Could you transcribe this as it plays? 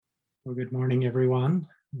Well, good morning, everyone.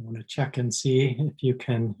 I want to check and see if you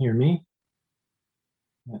can hear me.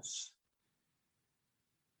 Yes,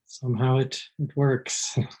 somehow it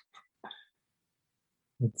works.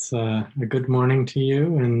 It's a good morning to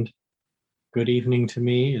you and good evening to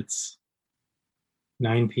me. It's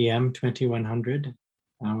 9 p.m., 2100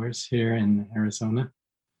 hours here in Arizona.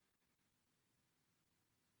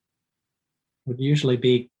 Would usually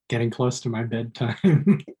be getting close to my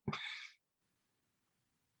bedtime.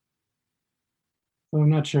 So I'm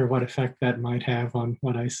not sure what effect that might have on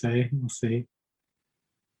what I say. We'll see.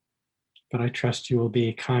 But I trust you will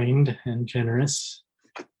be kind and generous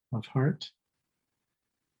of heart.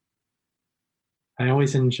 I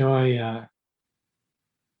always enjoy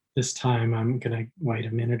this time. I'm going to wait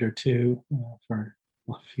a minute or two for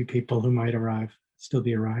a few people who might still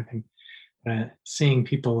be arriving. Seeing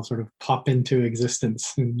people sort of pop into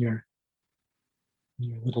existence in your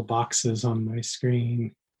little boxes on my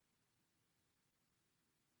screen.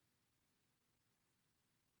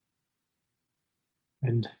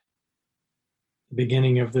 And the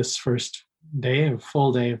beginning of this first day, a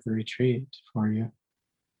full day of the retreat for you.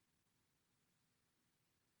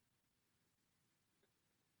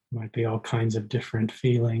 Might be all kinds of different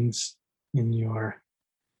feelings in your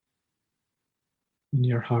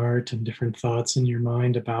heart and different thoughts in your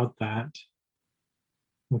mind about that.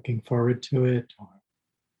 Looking forward to it, or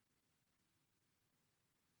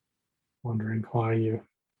wondering why you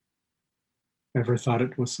ever thought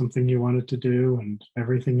it was something you wanted to do, and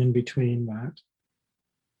everything in between that.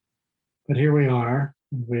 But here we are,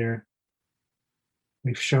 and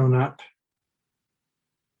we've shown up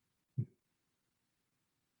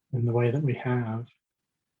in the way that we have.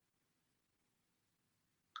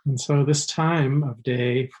 And so this time of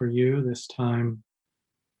day for you, this time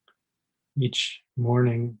each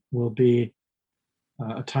morning will be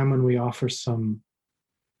a time when we offer some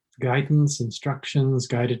guidance, instructions,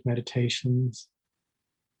 guided meditations,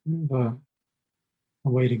 a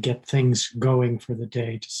way to get things going for the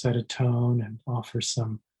day, to set a tone and offer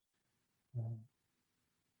some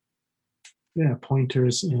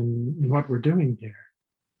pointers in what we're doing here.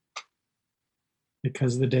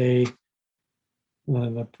 Because the day,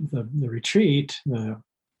 the retreat, one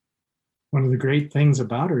of the great things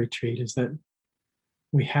about a retreat is that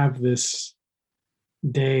we have this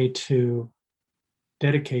day to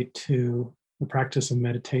dedicate to the practice of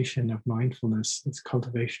meditation, of mindfulness, this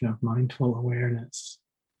cultivation of mindful awareness.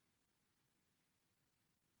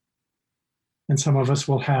 And some of us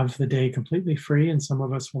will have the day completely free, and some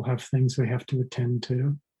of us will have things we have to attend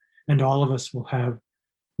to. And all of us will have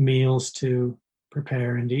meals to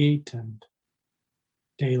prepare and eat, and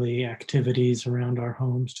daily activities around our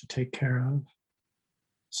homes to take care of,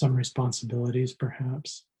 some responsibilities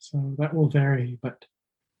perhaps. So that will vary, but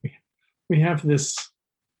we have this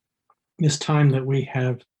time that we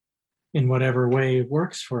have, in whatever way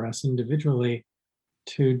works for us individually,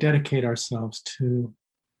 to dedicate ourselves to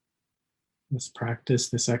this practice,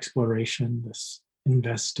 this exploration, this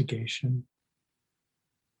investigation.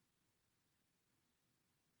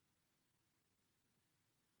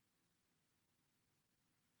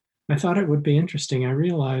 I thought it would be interesting. I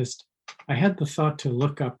realized I had the thought to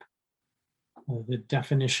look up the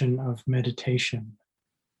definition of meditation,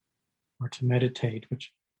 or to meditate,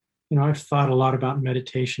 which, I've thought a lot about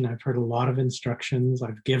meditation. I've heard a lot of instructions.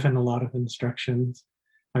 I've given a lot of instructions.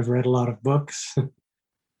 I've read a lot of books.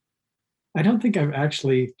 I don't think I've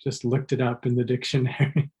actually just looked it up in the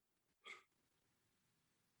dictionary.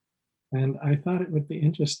 And I thought it would be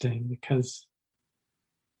interesting because,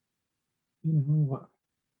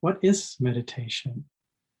 what is meditation?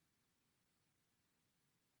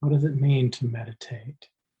 What does it mean to meditate?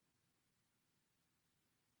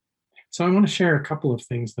 So I want to share a couple of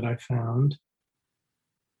things that I found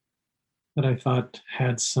that I thought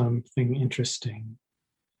had something interesting.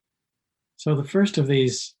 So the first of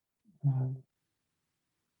these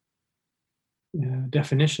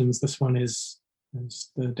definitions, this one is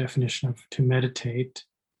the definition of to meditate.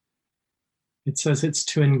 It says it's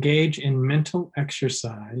to engage in mental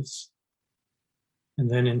exercise.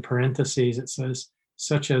 And then in parentheses, it says,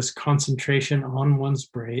 such as concentration on one's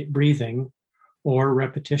breathing or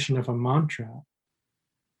repetition of a mantra,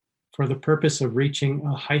 for the purpose of reaching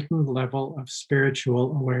a heightened level of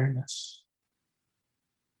spiritual awareness.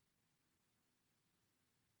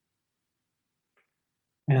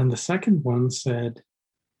 And the second one said,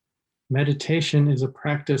 meditation is a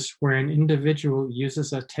practice where an individual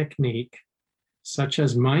uses a technique such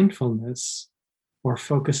as mindfulness, or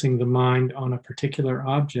focusing the mind on a particular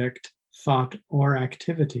object, thought, or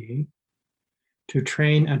activity, to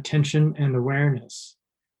train attention and awareness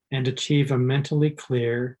and achieve a mentally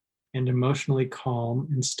clear and emotionally calm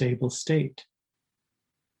and stable state.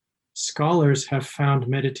 Scholars have found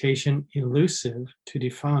meditation elusive to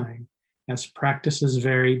define, as practices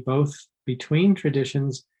vary both between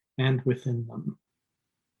traditions and within them.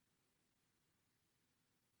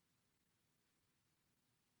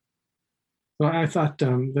 So I thought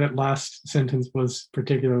that last sentence was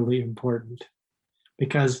particularly important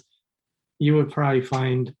because you would probably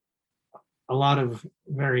find a lot of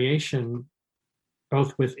variation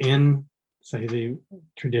both within, say, the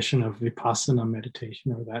tradition of Vipassana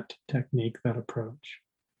meditation or that technique, that approach.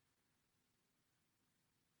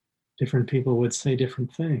 Different people would say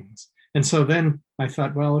different things. And so then I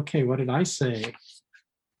thought, well, okay, what did I say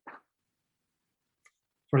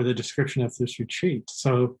for the description of this retreat?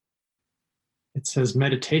 So it says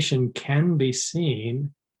meditation can be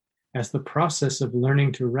seen as the process of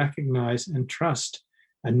learning to recognize and trust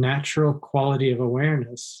a natural quality of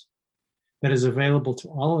awareness that is available to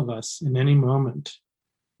all of us in any moment,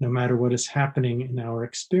 no matter what is happening in our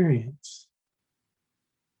experience.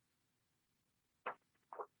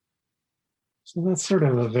 So that's sort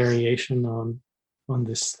of a variation on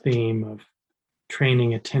this theme of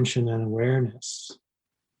training attention and awareness.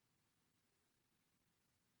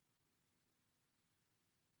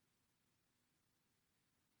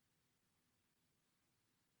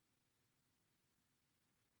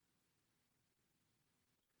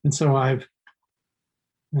 And so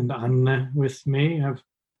and Anna with me, I've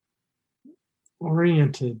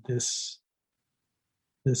oriented this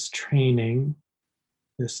training,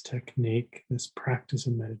 this technique, this practice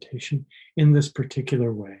of meditation in this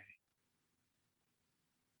particular way.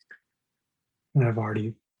 And I've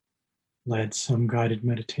already led some guided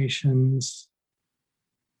meditations,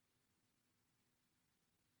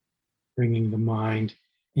 bringing the mind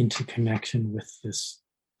into connection with this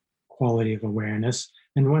quality of awareness.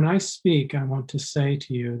 And when I speak, I want to say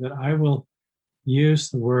to you that I will use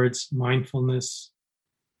the words mindfulness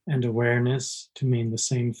and awareness to mean the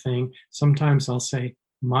same thing. Sometimes I'll say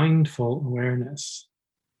mindful awareness.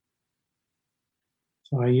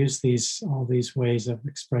 So I use all these ways of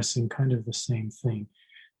expressing kind of the same thing,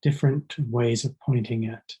 different ways of pointing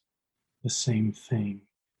at the same thing.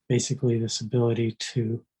 Basically, this ability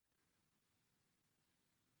to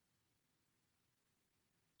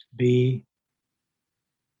be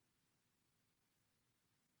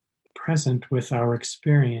present with our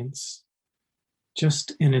experience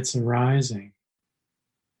just in its arising,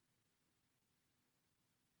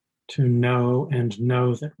 to know and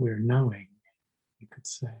know that we're knowing, you could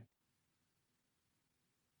say.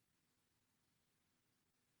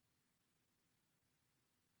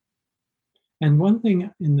 And one thing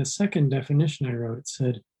in the second definition I wrote, it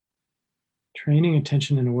said, training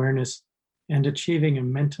attention and awareness and achieving a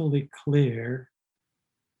mentally clear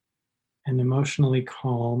and emotionally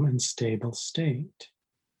calm and stable state.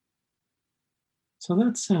 So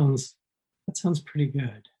that sounds pretty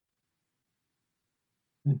good.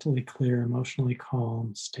 Mentally clear, emotionally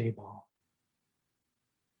calm, stable.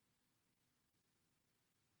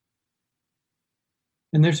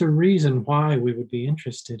 And there's a reason why we would be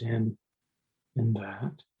interested in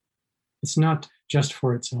that. It's not just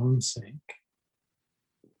for its own sake.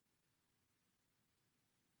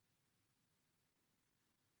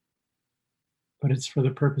 But it's for the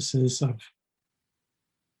purposes of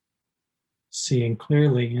seeing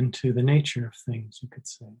clearly into the nature of things, you could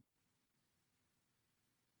say.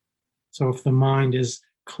 So if the mind is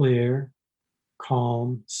clear,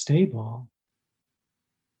 calm, stable,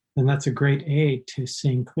 then that's a great aid to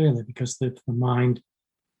seeing clearly, because if the mind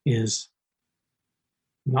is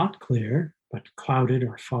not clear, but clouded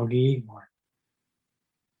or foggy or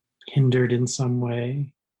hindered in some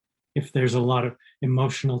way, if there's a lot of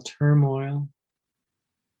emotional turmoil,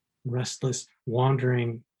 restless,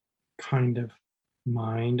 wandering kind of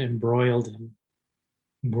mind, embroiled in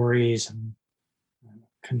worries and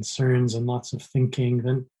concerns and lots of thinking,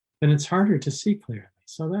 then it's harder to see clearly.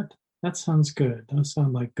 So that sounds good. Those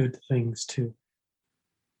sound like good things to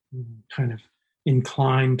kind of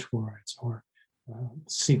incline towards or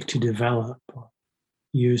seek to develop or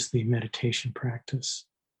use the meditation practice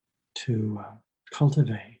to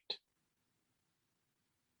cultivate.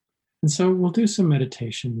 And so we'll do some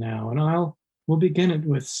meditation now, and we'll begin it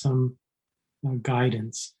with some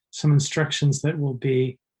guidance, some instructions that will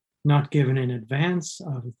be not given in advance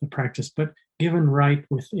of the practice, but given right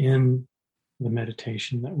within the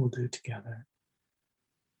meditation that we'll do together.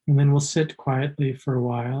 And then we'll sit quietly for a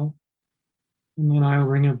while, and then I'll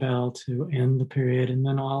ring a bell to end the period, and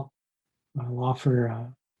then I'll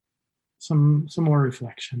offer some more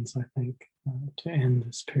reflections, I think, to end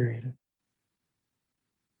this period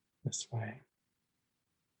this way.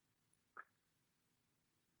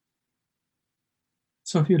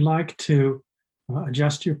 So if you'd like to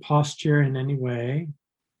adjust your posture in any way,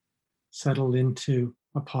 settle into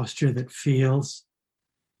a posture that feels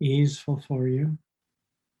easeful for you.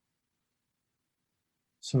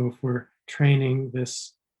 So if we're training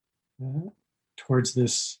this towards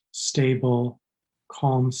this stable,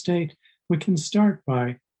 calm state, we can start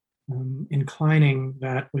by inclining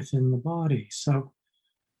that within the body. So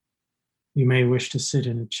you may wish to sit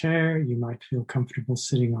in a chair. You might feel comfortable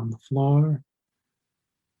sitting on the floor.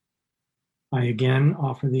 I again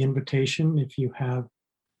offer the invitation if you have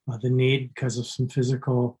the need because of some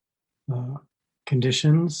physical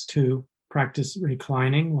conditions to practice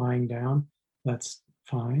reclining, lying down. That's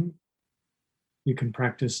fine. You can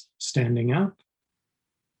practice standing up.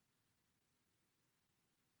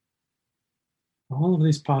 All of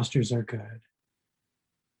these postures are good.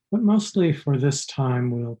 But mostly for this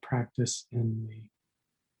time, we'll practice in the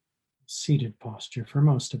seated posture. For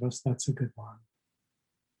most of us, that's a good one.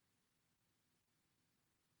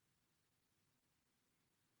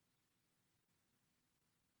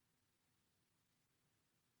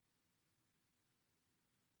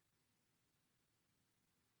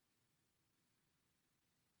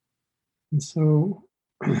 And so,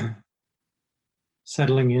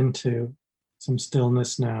 settling into some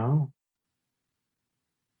stillness now,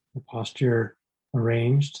 the posture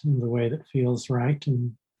arranged in the way that feels right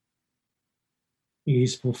and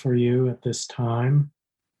easeful for you at this time.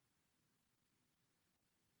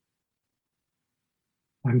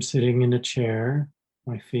 I'm sitting in a chair,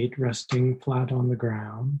 my feet resting flat on the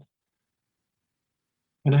ground.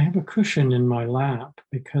 And I have a cushion in my lap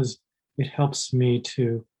because it helps me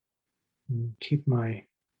to keep my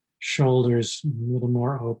shoulders a little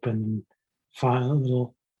more open and file a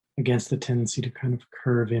little against the tendency to kind of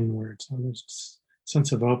curve inward. So there's a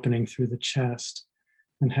sense of opening through the chest,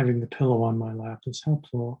 and having the pillow on my lap is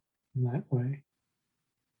helpful in that way.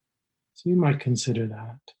 So you might consider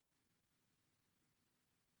that.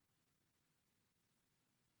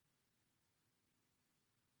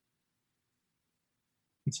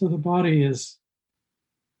 And so the body is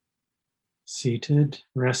seated,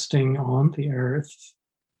 resting on the earth,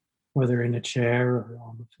 whether in a chair or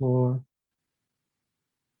on the floor,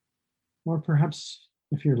 or perhaps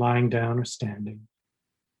if you're lying down or standing.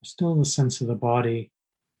 Still the sense of the body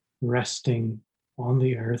resting on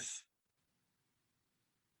the earth.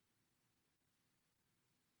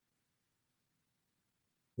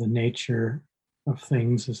 The nature of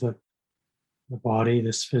things is that the body,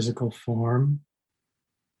 this physical form,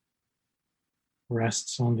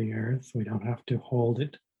 rests on the earth. We don't have to hold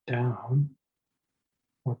it down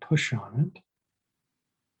or push on it.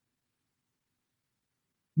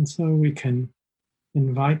 And so we can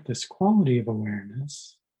invite this quality of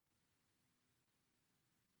awareness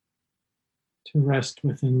to rest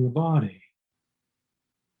within the body.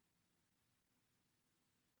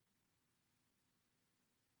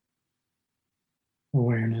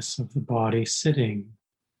 Awareness of the body sitting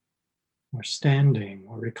or standing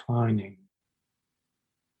or reclining.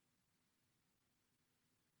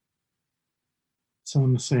 So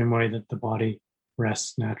in the same way that the body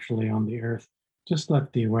rests naturally on the earth, just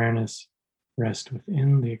let the awareness rest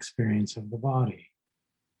within the experience of the body.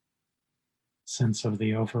 Sense of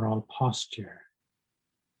the overall posture.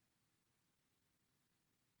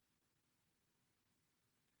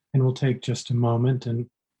 And we'll take just a moment and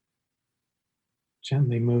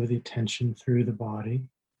gently move the attention through the body,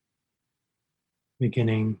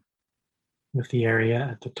 beginning with the area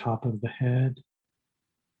at the top of the head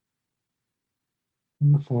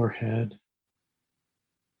and the forehead,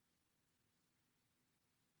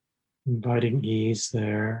 inviting ease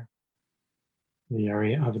there. The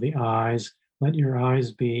area of the eyes, let your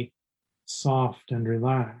eyes be soft and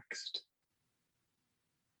relaxed.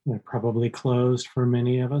 They're probably closed for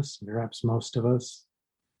many of us, perhaps most of us.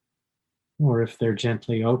 Or if they're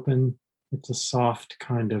gently open, it's a soft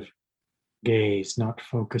kind of gaze, not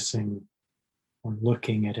focusing or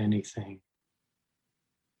looking at anything.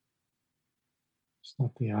 Just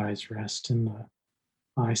let the eyes rest in the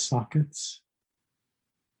eye sockets,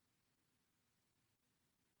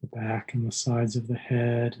 the back and the sides of the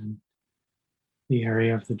head, and the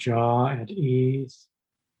area of the jaw at ease.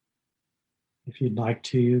 If you'd like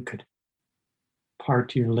to, you could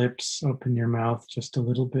part your lips, open your mouth just a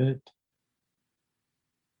little bit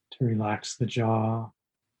to relax the jaw.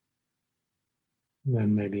 And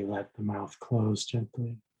then maybe let the mouth close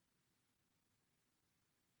gently.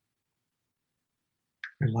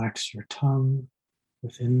 Relax your tongue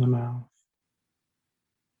within the mouth.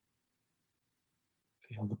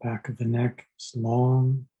 Feel the back of the neck is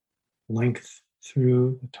long, length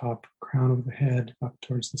through the top crown of the head up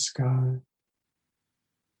towards the sky.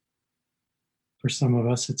 For some of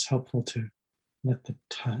us, it's helpful to let the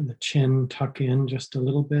chin tuck in just a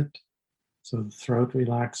little bit so the throat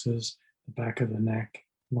relaxes, the back of the neck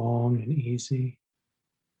long and easy.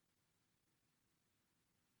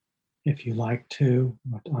 If you like to,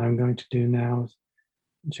 what I'm going to do now is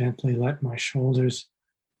gently let my shoulders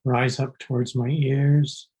rise up towards my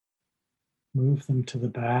ears, move them to the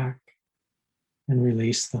back, and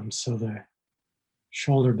release them so the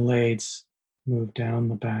shoulder blades move down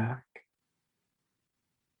the back.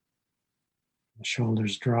 The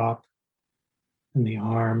shoulders drop and the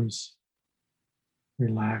arms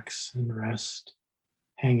relax and rest,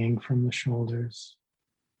 hanging from the shoulders.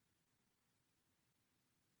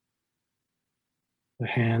 The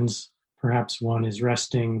hands, perhaps one is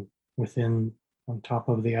resting within on top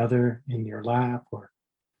of the other in your lap, or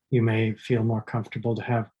you may feel more comfortable to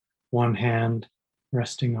have one hand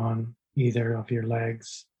resting on either of your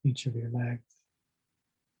legs, each of your legs.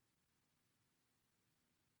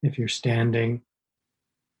 If you're standing,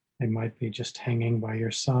 they might be just hanging by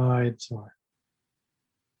your sides or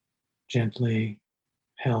gently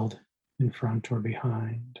held in front or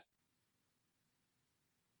behind.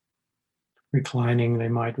 Reclining, they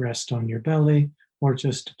might rest on your belly or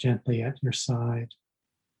just gently at your side.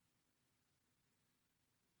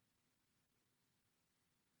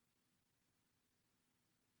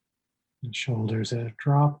 The shoulders are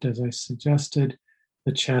dropped as I suggested.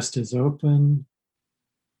 The chest is open,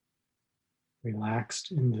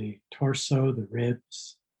 relaxed in the torso, the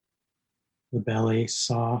ribs, the belly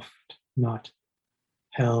soft, not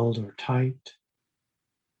held or tight.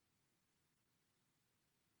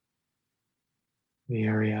 The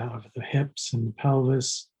area of the hips and the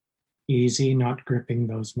pelvis, easy, not gripping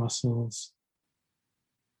those muscles.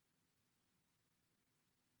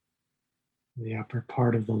 The upper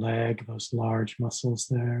part of the leg, those large muscles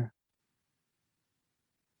there,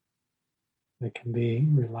 they can be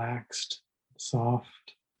relaxed,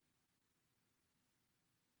 soft.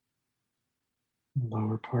 The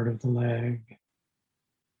lower part of the leg,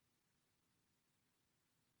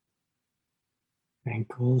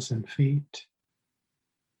 ankles and feet.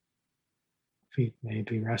 Feet may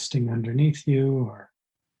be resting underneath you or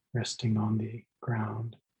resting on the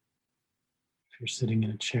ground. If you're sitting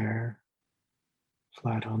in a chair,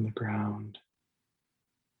 flat on the ground.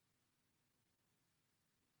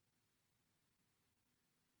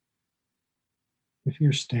 If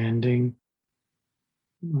you're standing,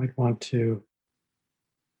 you might want to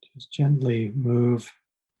just gently move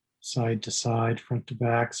side to side, front to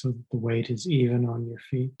back, so that the weight is even on your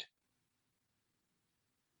feet.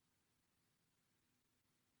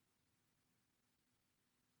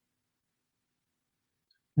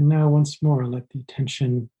 And now once more, let the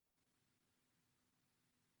attention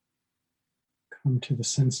come to the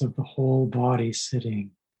sense of the whole body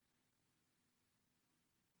sitting.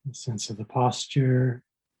 The sense of the posture.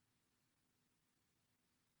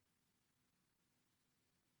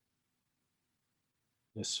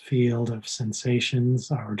 This field of sensations,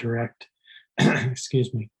 our direct,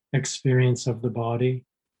 experience of the body.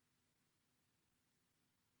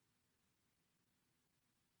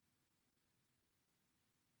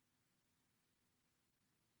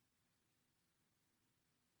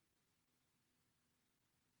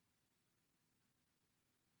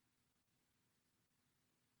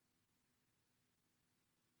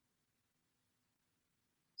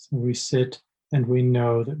 So we sit and we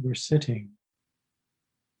know that we're sitting.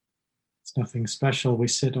 It's nothing special. We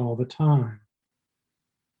sit all the time.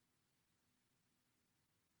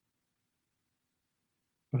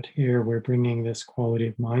 But here we're bringing this quality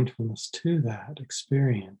of mindfulness to that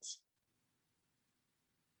experience.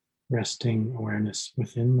 Resting awareness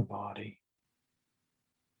within the body.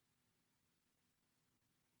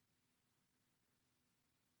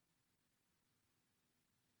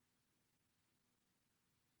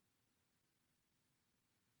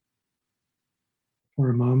 For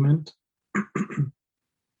a moment,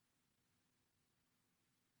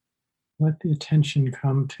 let the attention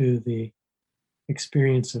come to the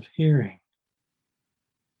experience of hearing.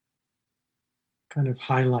 Kind of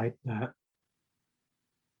highlight that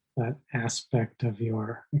aspect of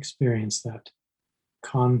your experience, that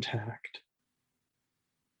contact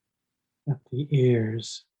at the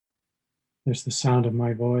ears. There's the sound of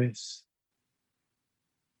my voice.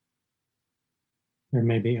 There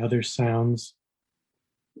may be other sounds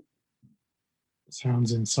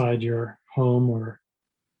inside your home or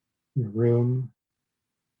your room.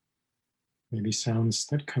 Maybe sounds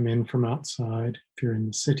that come in from outside if you're in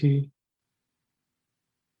the city.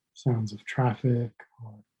 Sounds of traffic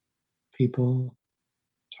or people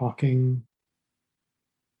talking.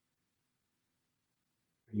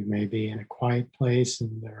 You may be in a quiet place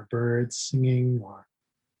and there are birds singing or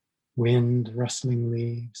wind rustling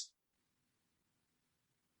leaves.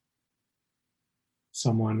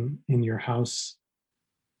 Someone in your house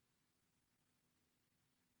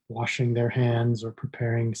washing their hands or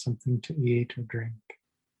preparing something to eat or drink.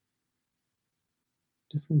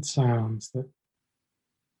 Different sounds that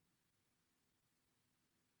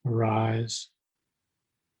arise.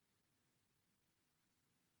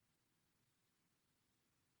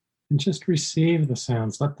 And just receive the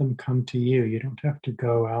sounds. Let them come to you. You don't have to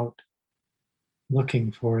go out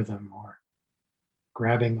looking for them or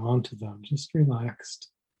grabbing onto them. Just relaxed,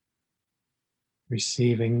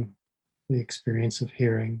 receiving the experience of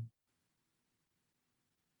hearing.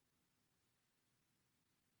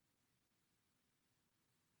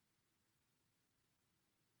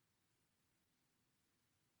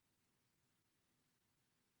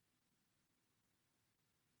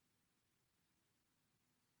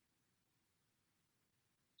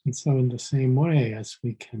 And so in the same way as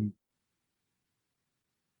we can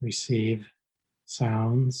receive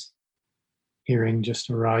sounds, hearing just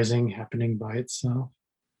arising, happening by itself,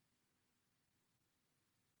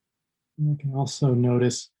 we can also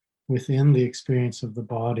notice within the experience of the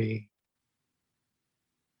body,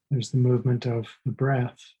 there's the movement of the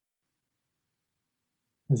breath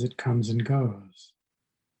as it comes and goes.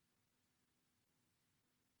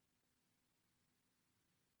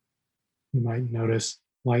 You might notice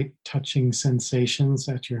light touching sensations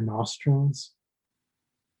at your nostrils,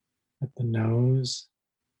 at the nose,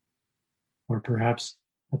 or perhaps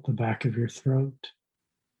at the back of your throat.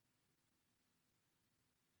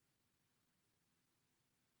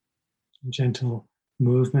 Gentle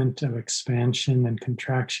movement of expansion and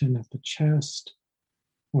contraction at the chest,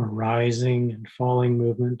 or rising and falling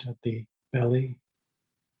movement at the belly.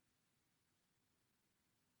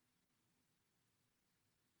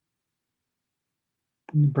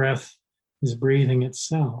 And the breath is breathing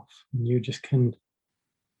itself, and you just can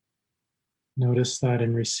notice that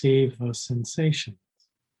and receive those sensations.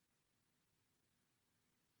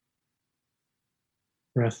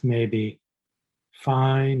 Breath may be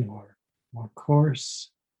fine or more coarse,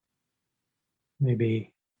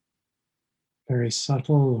 maybe very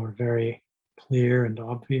subtle or very clear and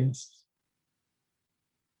obvious,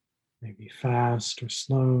 maybe fast or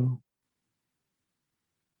slow.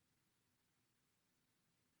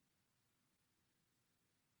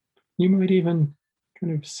 You might even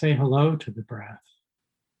kind of say hello to the breath.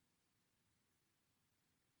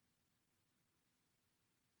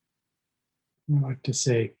 I like to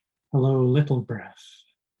say, hello, little breath,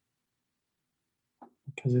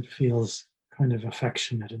 because it feels kind of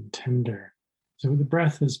affectionate and tender. So the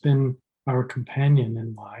breath has been our companion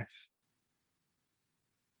in life.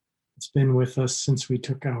 It's been with us since we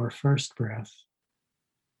took our first breath,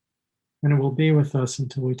 and it will be with us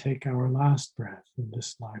until we take our last breath in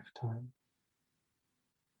this lifetime.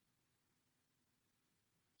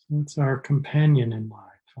 So it's our companion in life,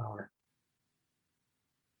 our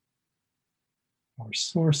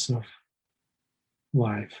source of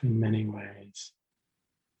life in many ways.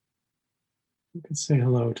 You can say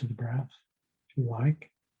hello to the breath if you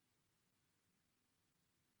like.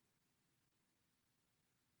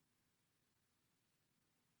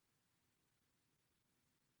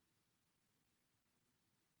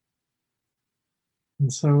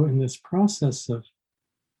 And so in this process of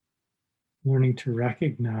learning to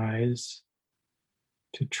recognize,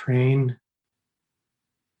 to train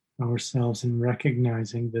ourselves in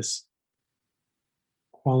recognizing this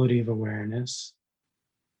quality of awareness,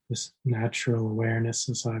 this natural awareness,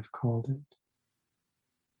 as I've called it.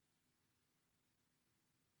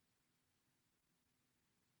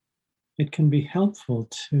 It can be helpful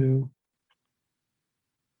to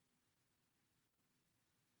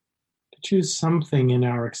choose something in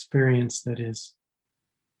our experience that is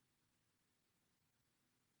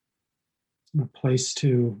a place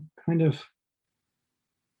to kind of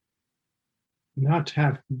not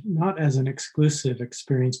as an exclusive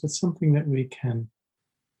experience, but something that we can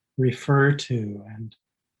refer to. And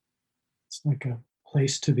it's like a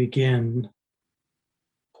place to begin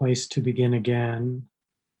again.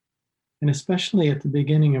 And especially at the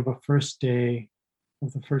beginning of the first day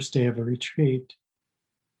of a retreat,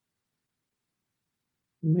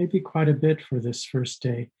 maybe quite a bit for this first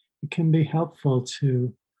day, it can be helpful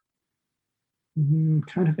to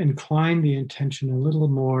kind of incline the intention a little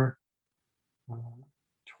more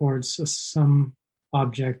towards some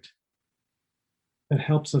object that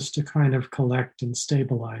helps us to kind of collect and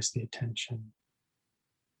stabilize the attention,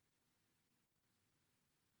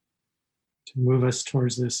 to move us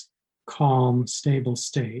towards this calm, stable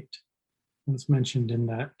state. as mentioned in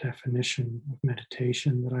that definition of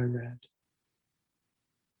meditation that I read.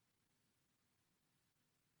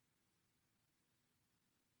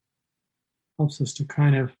 Helps us to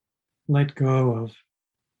kind of let go of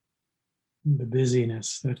the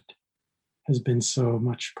busyness that has been so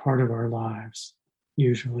much part of our lives,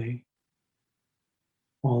 usually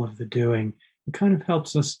all of the doing. It kind of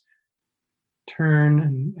helps us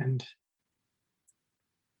turn and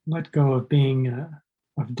let go of being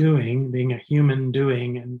being a human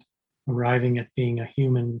doing, and arriving at being a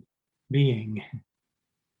human being.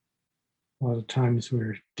 A lot of times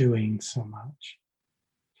we're doing so much.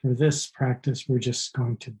 For this practice, we're just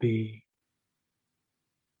going to be.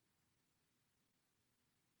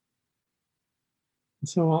 And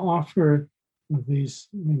so I'll offer these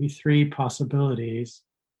maybe 3 possibilities,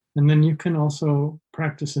 and then you can also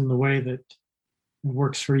practice in the way that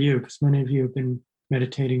works for you, because many of you have been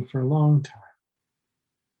meditating for a long time.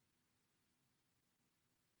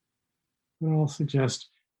 But I'll suggest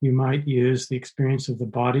you might use the experience of the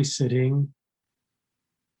body sitting,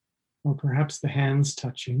 or perhaps the hands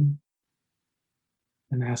touching,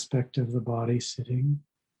 an aspect of the body sitting,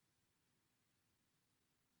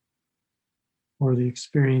 or the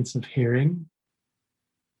experience of hearing,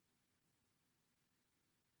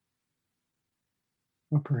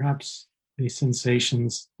 or perhaps the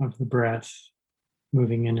sensations of the breath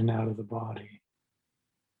moving in and out of the body,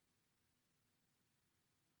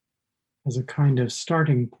 as a kind of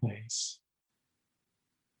starting place.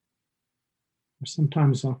 Or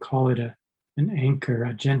sometimes I'll call it an anchor,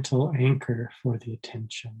 a gentle anchor for the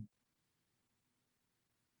attention.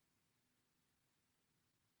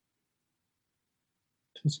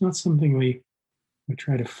 So it's not something we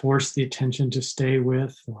try to force the attention to stay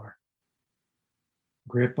with, or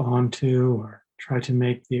grip onto, or try to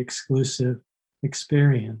make the exclusive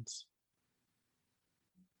experience.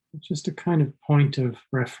 It's just a kind of point of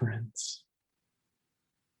reference.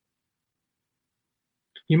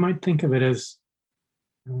 You might think of it as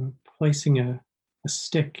pressing a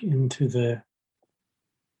stick into the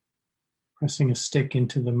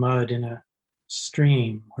mud in a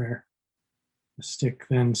stream, where the stick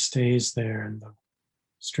then stays there and the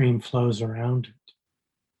stream flows around it.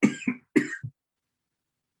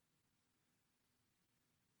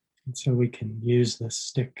 And so we can use the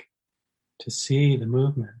stick to see the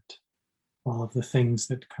movement, all of the things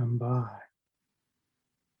that come by.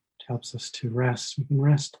 It helps us to rest. We can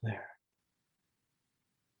rest there.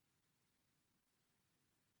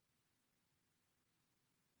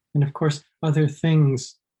 And of course, other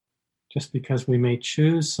things, just because we may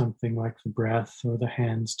choose something like the breath or the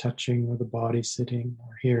hands touching or the body sitting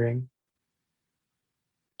or hearing,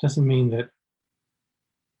 doesn't mean that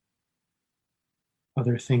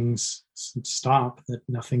other things stop, that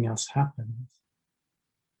nothing else happens.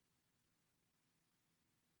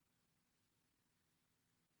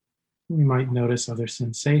 We might notice other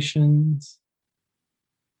sensations,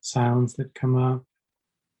 sounds that come up.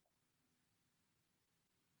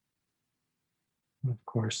 And of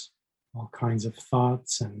course, all kinds of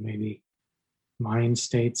thoughts and maybe mind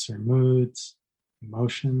states or moods,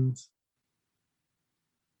 emotions.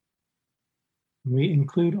 We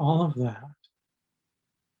include all of that.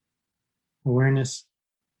 Awareness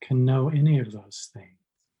can know any of those things.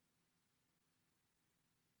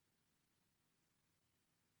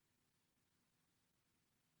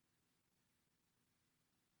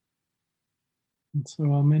 And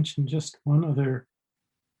so I'll mention just one other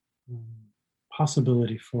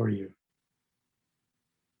possibility for you.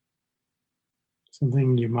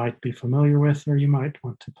 Something you might be familiar with, or you might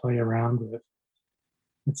want to play around with.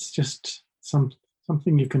 It's just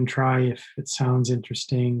something you can try if it sounds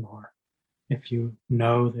interesting, or if you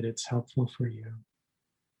know that it's helpful for you.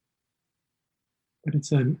 But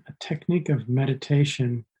it's a technique of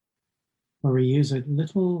meditation where we use a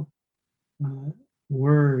little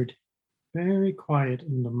word, very quiet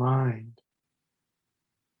in the mind,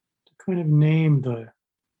 to kind of name the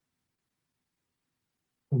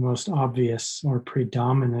most obvious or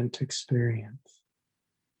predominant experience.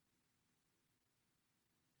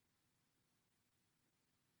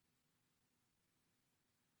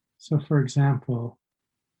 So, for example,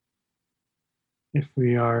 if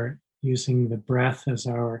we are using the breath as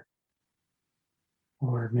our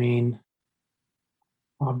main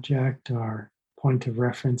object, our point of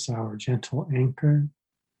reference, our gentle anchor,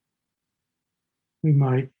 we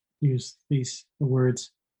might use the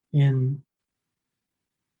words in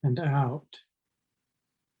and out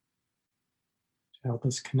to help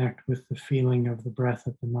us connect with the feeling of the breath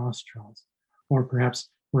at the nostrils, or perhaps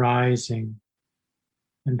rising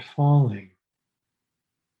and falling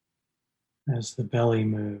as the belly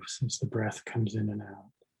moves, as the breath comes in and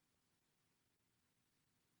out.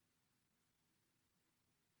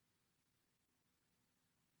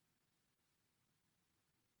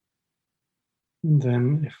 And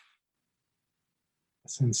then if a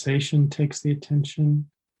sensation takes the attention,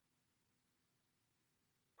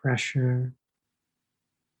 pressure,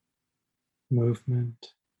 movement,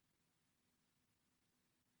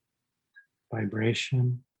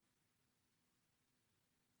 vibration,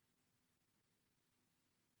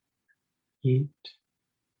 heat,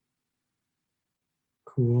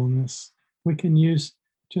 coolness, we can use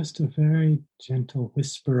just a very gentle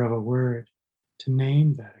whisper of a word to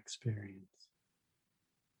name that experience.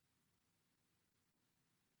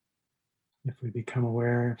 If we become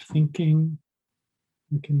aware of thinking,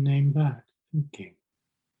 we can name that thinking.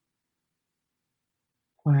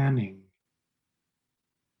 Planning,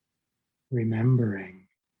 remembering.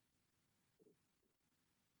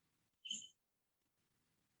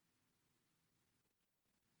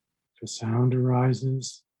 If a sound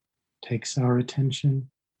arises, takes our attention,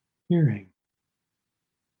 hearing,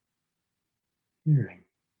 hearing.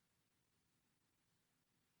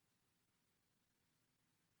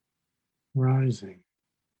 Rising,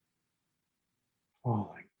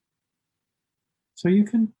 falling. So you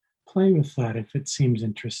can play with that if it seems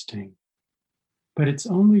interesting, but it's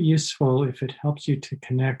only useful if it helps you to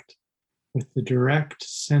connect with the direct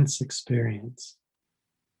sense experience.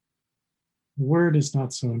 The word is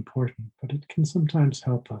not so important, but it can sometimes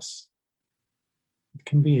help us. It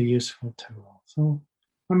can be a useful tool. So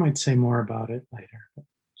I might say more about it later, but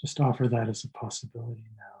just offer that as a possibility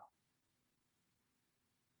now.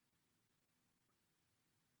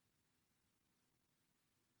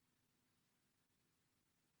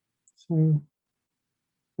 So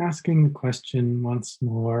asking the question once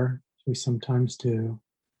more, as we sometimes do,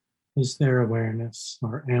 is there awareness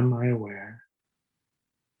or am I aware?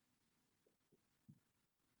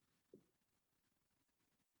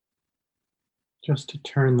 Just to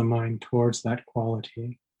turn the mind towards that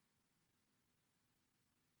quality.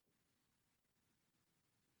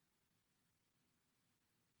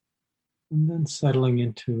 And then settling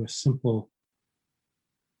into a simple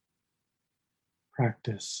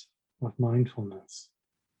practice of mindfulness,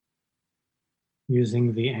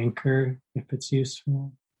 using the anchor if it's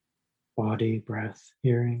useful, body, breath,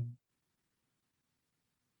 hearing.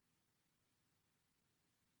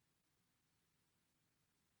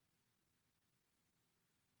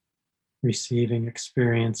 Receiving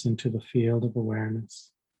experience into the field of awareness,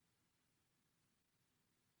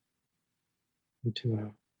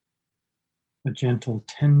 into a gentle,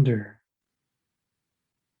 tender,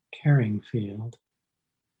 caring field.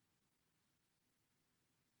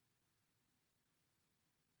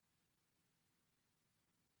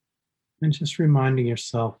 And just reminding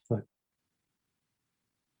yourself that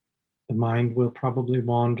the mind will probably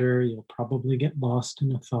wander, you'll probably get lost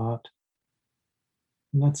in a thought.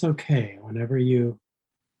 And that's okay. Whenever you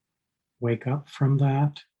wake up from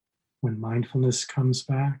that, when mindfulness comes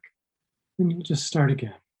back, then you'll just start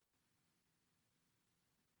again.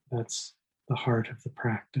 That's the heart of the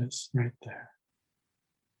practice right there.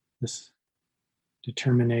 This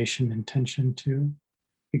determination, intention to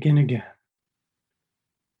begin again.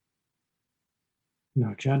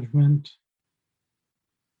 No judgment.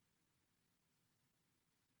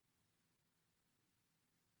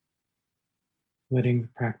 Letting the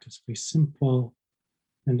practice be simple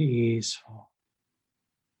and easeful.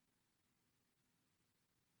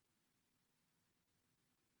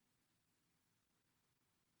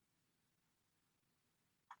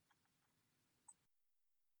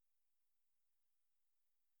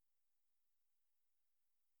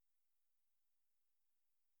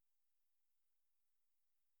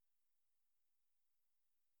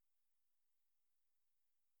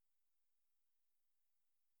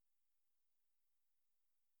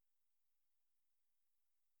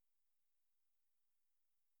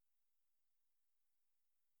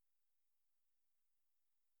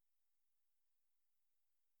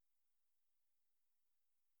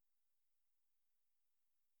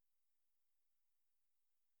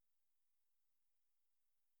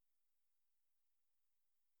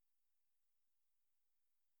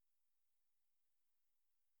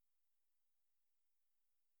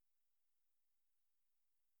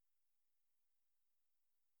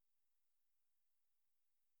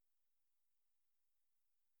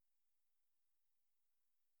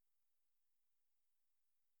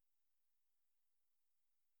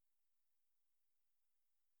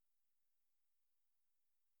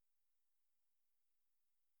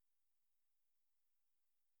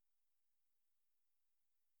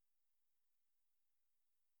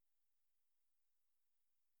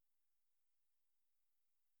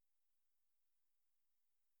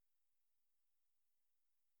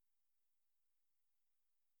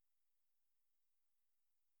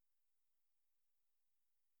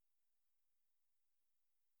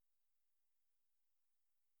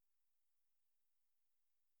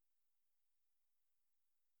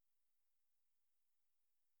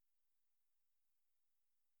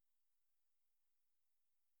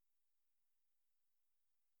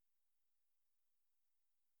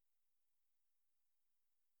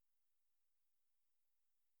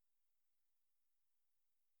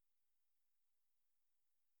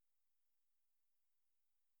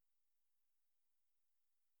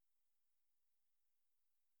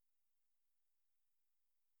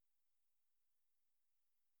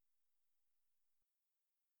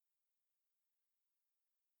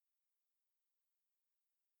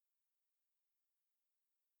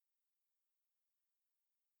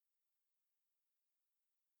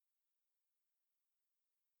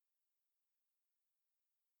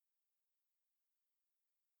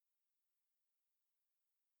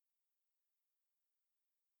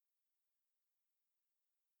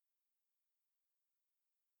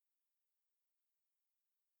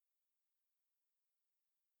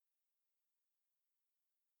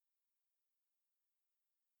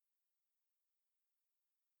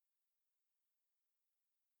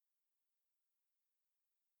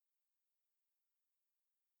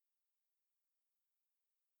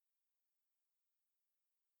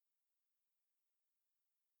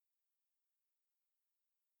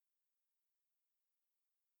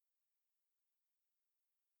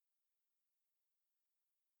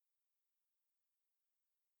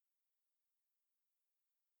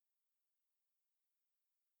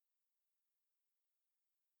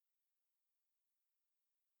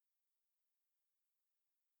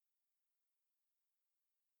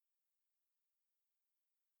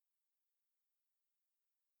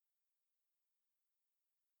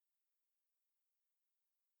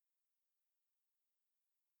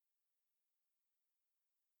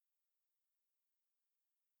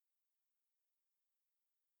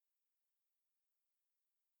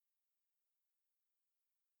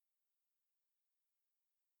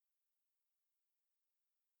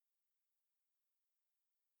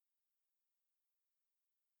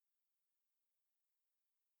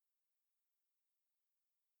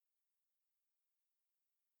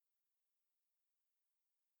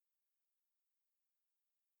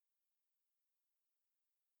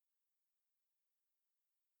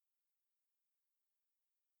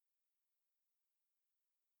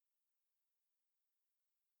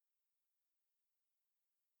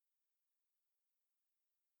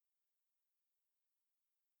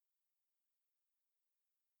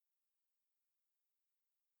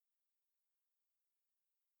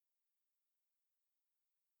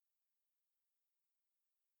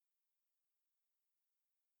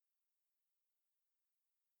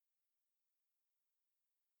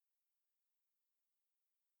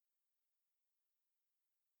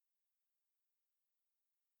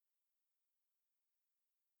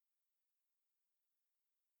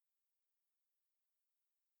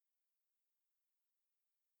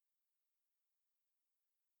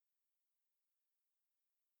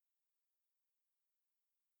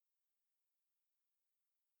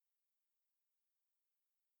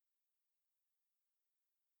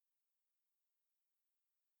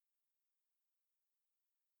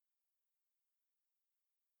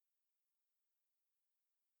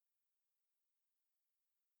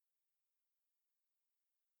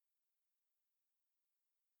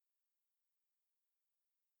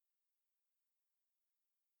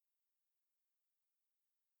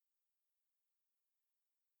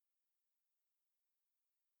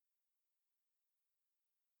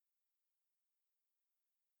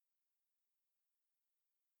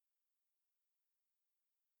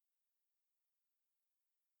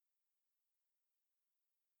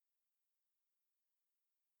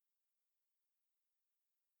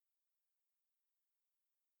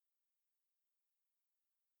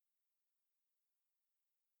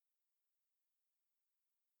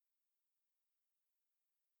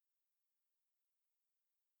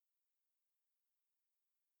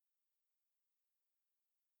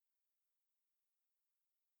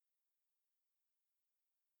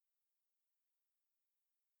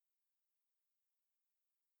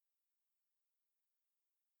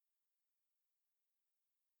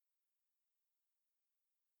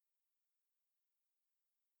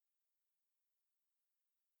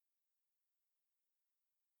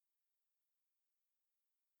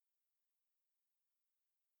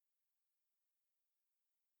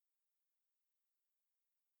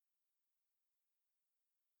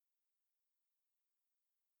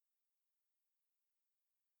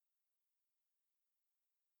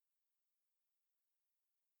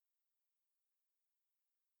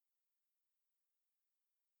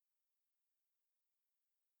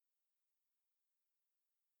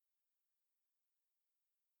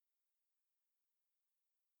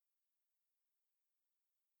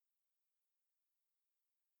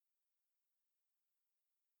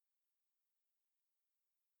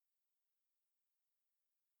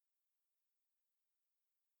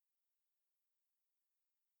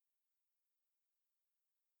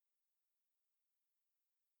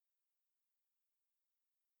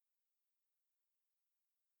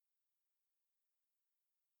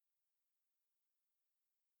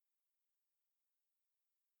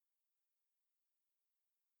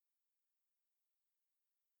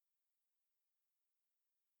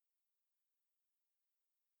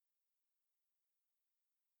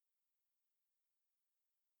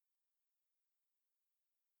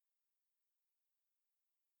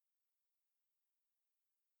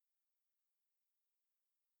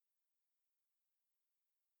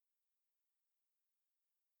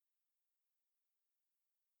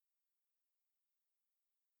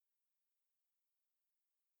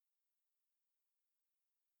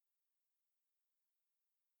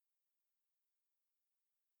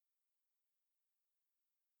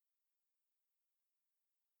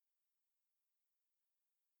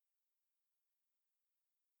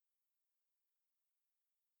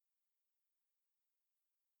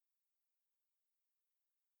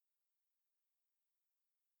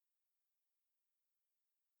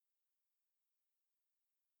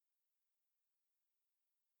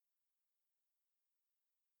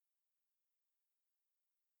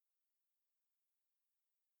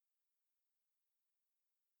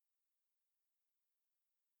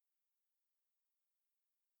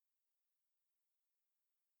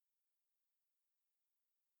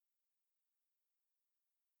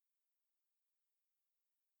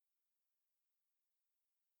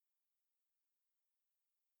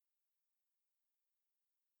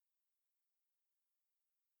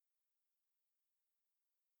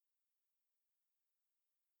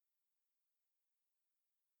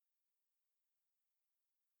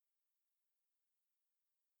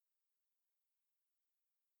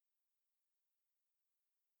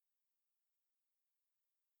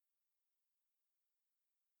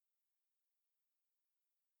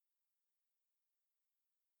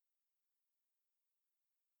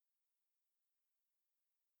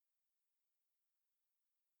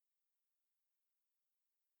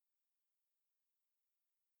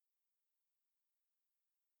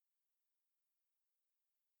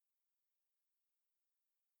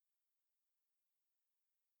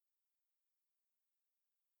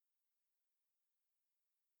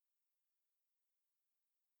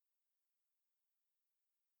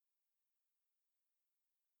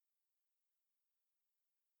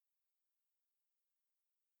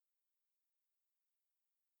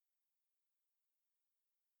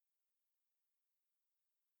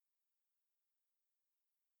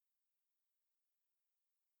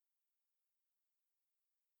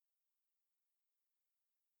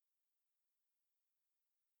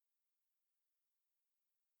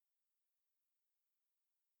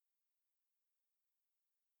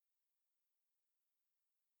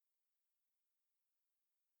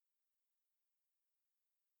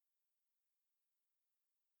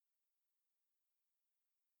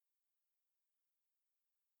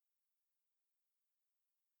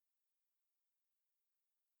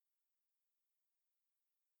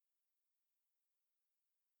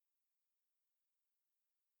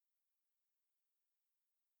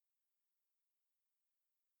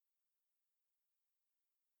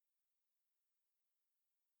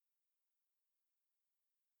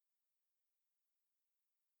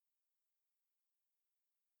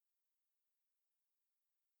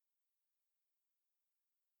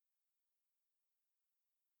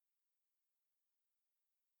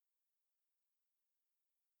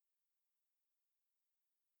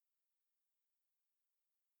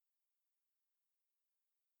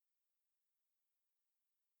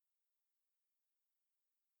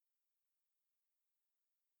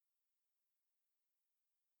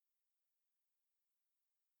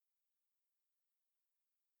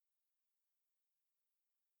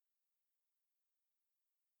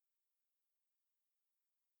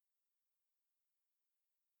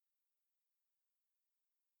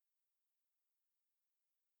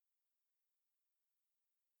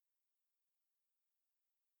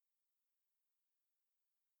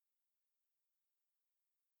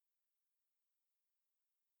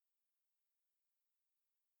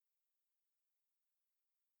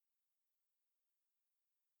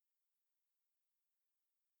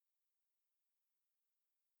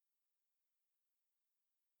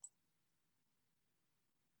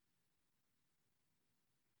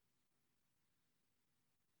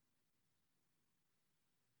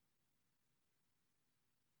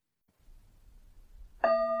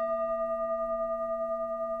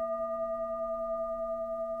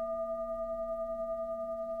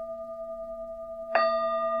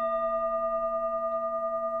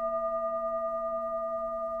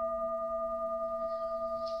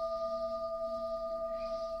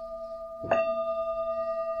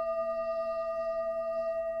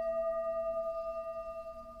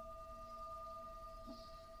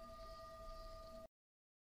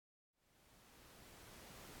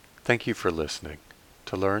 Thank you for listening.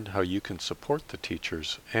 To learn how you can support the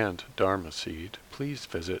teachers and Dharma Seed, please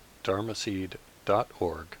visit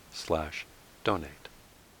dharmaseed.org/donate.